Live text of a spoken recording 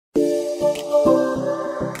Make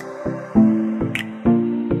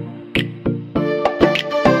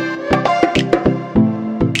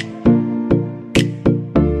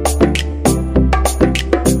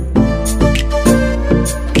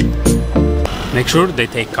sure they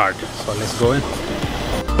take card. So let's go in.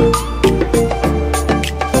 I'm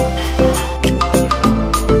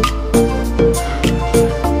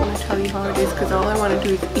gonna tell you how it is because all I want to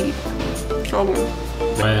do is eat.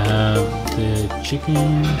 I have the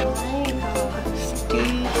chicken.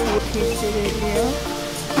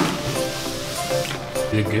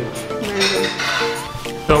 Is it good? Very good.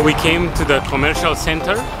 So we came to the commercial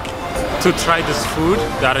center to try this food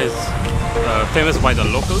that is famous by the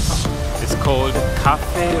locals. It's called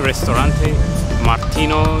Cafe Restaurante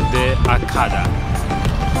Martinho da Arcada.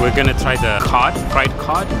 We're gonna try the cod, fried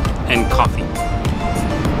cod, and coffee.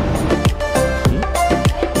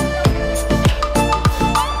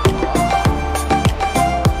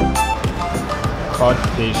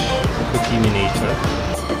 Codfish cookie miniature.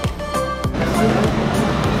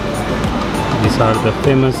 These are the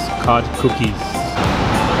famous cod cookies.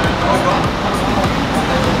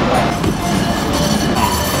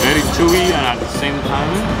 Very chewy, and at the same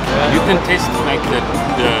time you can taste like the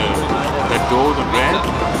dough, the bread,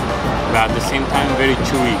 but at the same time very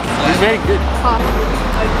chewy. It's very good.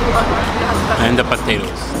 And the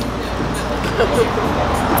potatoes.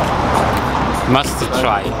 Must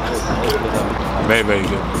try. Very, very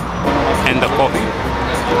good. And the coffee.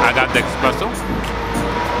 I got the espresso.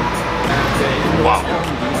 Wow.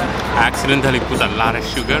 I accidentally put a lot of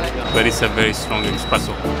sugar, but it's a very strong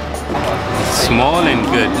espresso. It's small and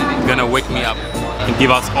good. Gonna wake me up and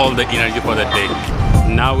give us all the energy for the day.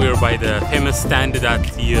 Now we're by the famous stand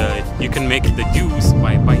that you can make the juice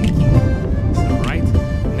by biting. So right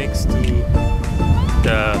next to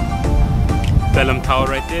the Belém Tower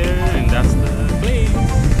right there, and that's the place.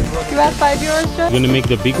 You have €5, Joe? You're gonna make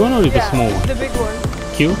the big one or the small one? The big one.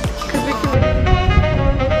 Cute? Could be cute.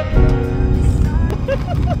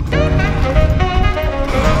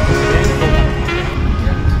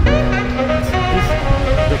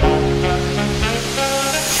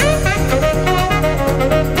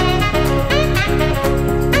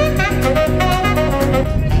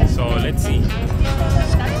 So let's see.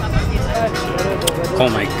 Oh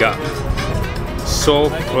my god. So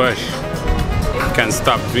fresh. Can't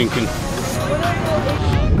stop drinking.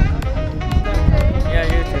 Yeah,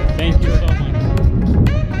 you too. Thank you so much.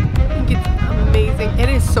 I think it's amazing. It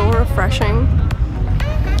is so refreshing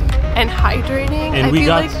and hydrating. And we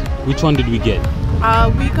got, which one did we get?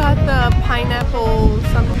 We got the pineapple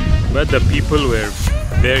something. But the people were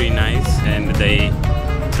very nice and they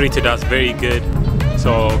treated us very good.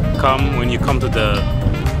 So when you come to the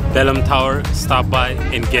Belém Tower, stop by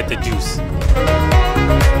and get the juice.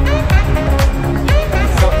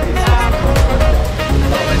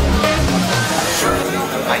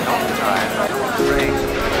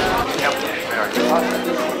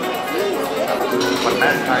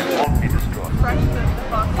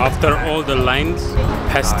 After all the lines,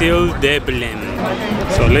 Pastéis de Belém.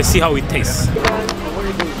 So let's see how it tastes.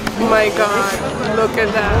 Oh my god, look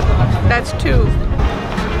at that. That's 2.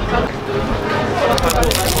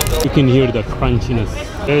 You can hear the crunchiness.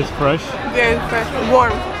 Very fresh. Very fresh.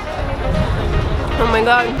 Warm. Oh my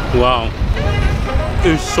god. Wow.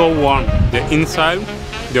 It's so warm. The inside,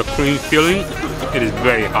 the cream filling, it is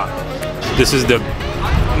very hot. This is the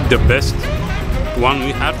best one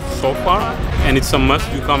we had so far, and it's a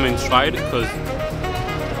must you come and try it because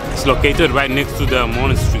it's located right next to the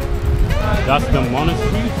monastery. That's the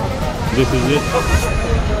monastery. This is it.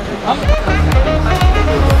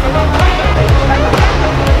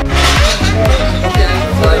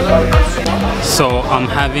 So I'm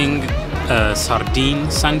having a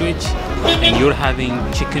sardine sandwich and you're having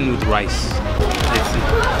chicken with rice. Let's see.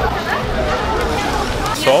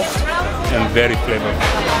 Soft and very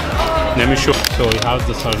flavorful. Let me show. So it has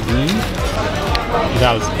the sardine, it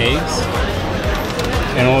has eggs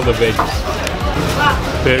and all the veggies.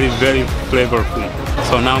 Very, very flavorful.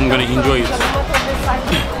 So now I'm gonna enjoy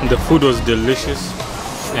it. The food was delicious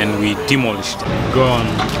and we demolished it. Gone.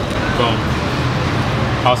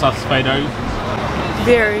 How satisfied are you?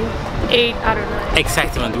 Very. 8 out of 9.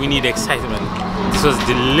 Excitement. We need excitement. This was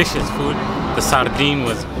delicious food. The sardine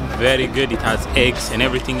was very good. It has eggs and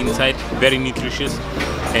everything inside. Very nutritious.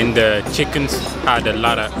 And the chickens had a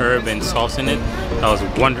lot of herb and sauce in it. That was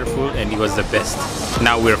wonderful and it was the best.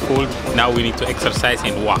 Now we're full. Now we need to exercise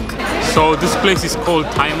and walk. So this place is called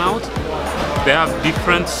Time Out. They have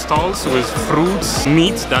different stalls with fruits,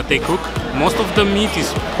 meat that they cook. Most of the meat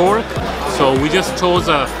is pork. So we just chose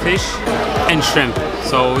fish and shrimp.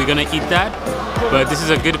 So we're gonna eat that But this is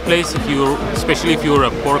a good place if you, especially if you're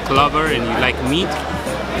a pork lover and you like meat,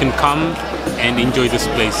 you can come and enjoy this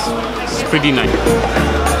place. It's pretty nice.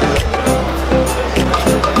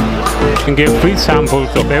 You can get free samples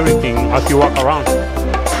of everything as you walk around.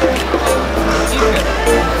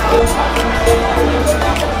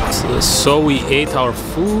 So we ate our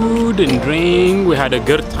food and drink. We had a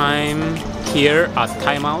good time here at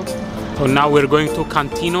Timeout. So now we're going to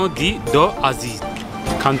Cantinho do Aziz.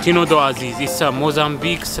 Cantinho do Aziz. It's a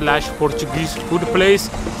Mozambique / Portuguese food place.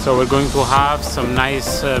 So we're going to have some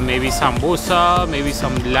nice, maybe sambosa, maybe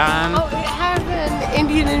some lamb. Oh, it has an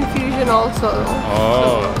Indian infusion also.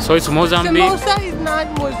 Oh, so it's Mozambique. Samosa is not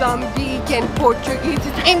Mozambique and Portuguese,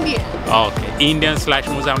 it's Indian. Okay, Indian /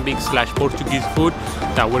 Mozambique / Portuguese food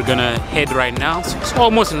that we're gonna head right now. It's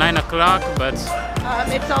almost 9 o'clock, but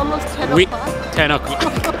it's almost 10 o'clock. 10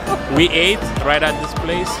 o'clock. We ate right at this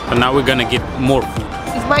place, but now we're gonna get more food.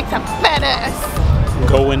 These mics are badass.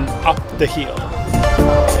 Going up the hill.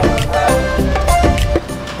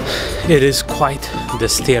 It is quite the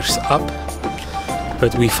stairs up,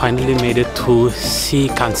 but we finally made it to see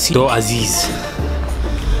Cantinho do Aziz.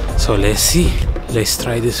 So let's see. Let's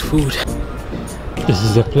try this food. This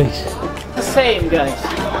is the place. The same, guys.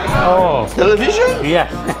 Oh. Television? Yeah.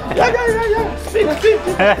 Yeah.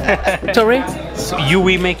 Speak. Sorry? So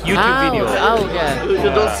we make YouTube videos. Oh, yeah.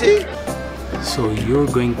 You don't see? So you're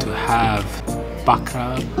going to have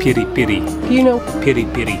bakra piri piri. Do you know? Piri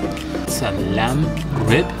piri. It's a lamb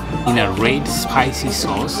rib in a red spicy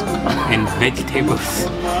sauce and vegetables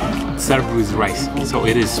served with rice. So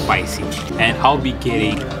it is spicy. And I'll be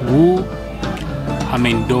getting wu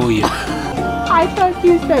amendoya. I thought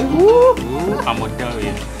you said woo. Wu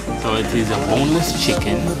amendoya. So it is a boneless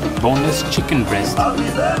chicken breast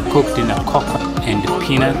cooked in a coconut and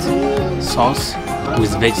peanut sauce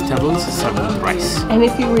with vegetables served with rice. And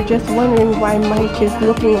if you were just wondering why Mike is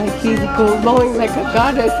looking like he's glowing like a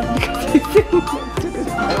goddess, it's because he's sitting next to this.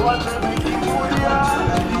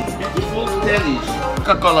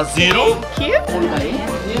 Coca-Cola Zero.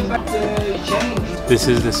 This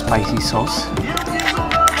is the spicy sauce.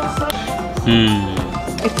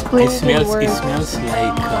 Explain It smells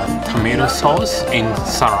like tomato sauce and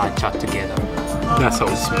sriracha together. That's how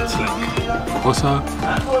it smells like. Also,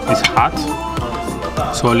 it's hot,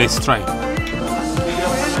 so let's try.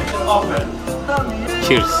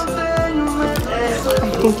 Cheers. I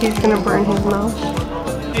think he's gonna burn his mouth.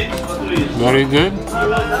 Very good.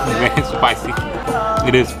 Very spicy.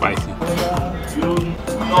 It is spicy,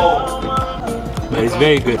 but it's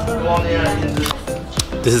very good.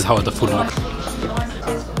 This is how the food looks.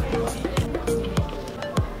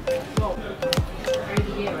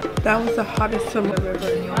 That was the hottest summer I've ever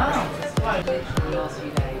had.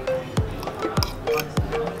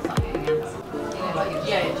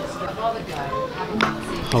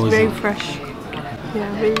 How is Very it? fresh.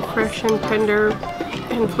 Yeah, very fresh and tender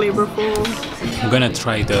and flavorful. I'm gonna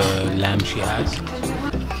try the lamb she has.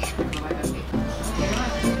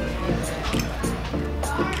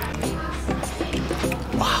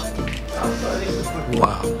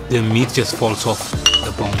 Wow, the meat just falls off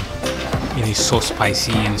the bone. It is so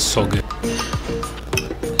spicy and so good.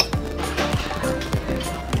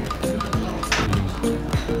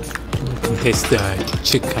 You can taste the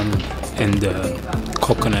chicken and the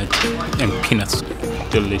coconut and peanuts.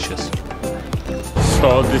 Delicious.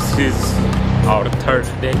 So this is our third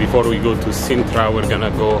day. Before we go to Sintra, we're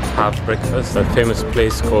gonna go have breakfast at a famous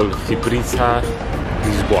place called Fábrica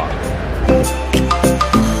Lisboa.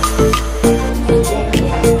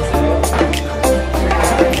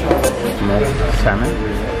 Salmon,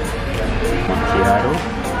 macchiato,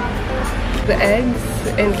 The eggs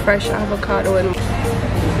and fresh avocado and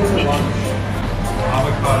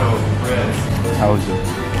Avocado bread. how is it?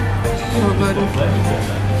 so good.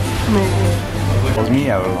 Amazing. For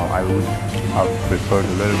me, I would have preferred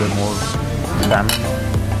a little bit more salmon.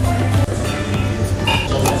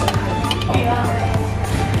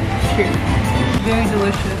 Cheers. Very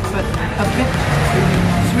delicious, but a bit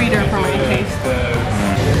sweeter for my taste.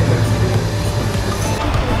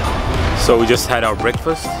 So we just had our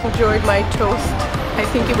breakfast. Enjoyed my toast. I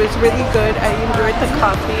think it was really good. I enjoyed the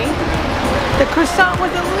coffee. The croissant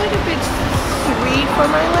was a little bit sweet for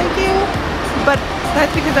my liking, but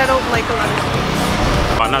that's because I don't like a lot of sweets.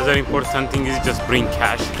 Another important thing is just bring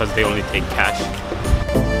cash because they only take cash.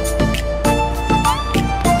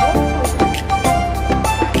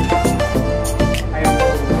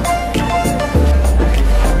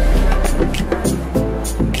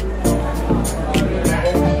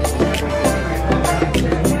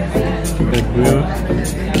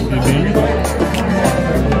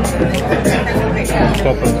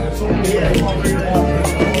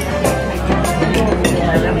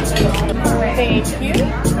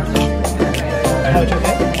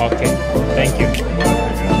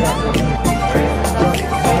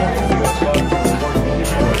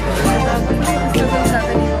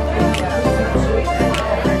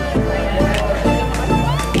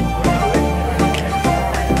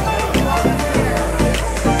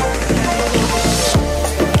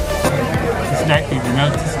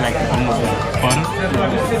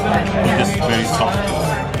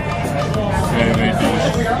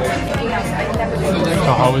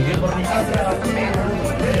 one here?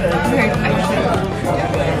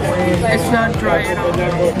 It's not dry at all.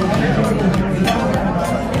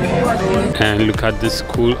 And look at this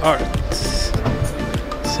cool art. It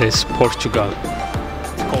says Portugal.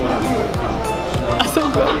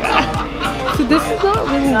 So this is not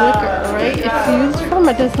really liquor, right? It's used for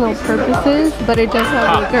medicinal purposes, but it does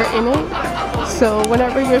have liquor in it. So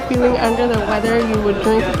whenever you're feeling under the weather, you would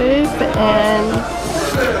drink this, and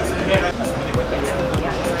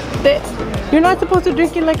you're not supposed to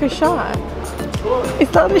drink it like a shot.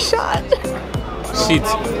 It's not a shot. Shit,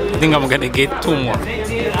 I think I'm gonna get 2 more.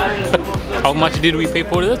 How much did we pay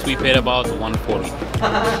for this? We paid about 140.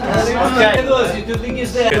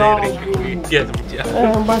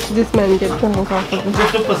 Watch this man get drunk off of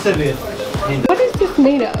this. What is this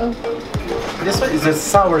made of? This one is a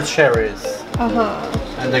sour cherries.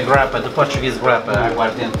 And the grappa, the Portuguese grappa,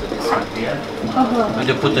 aguardiente, this one here. And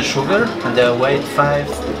you put the sugar and they wait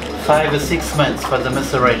 5 or 6 months for the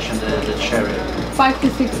maceration, the cherry. 5 to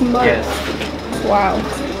 6 months? Yes. Wow.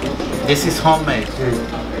 This is homemade.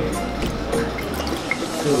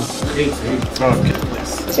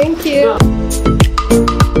 Thank you.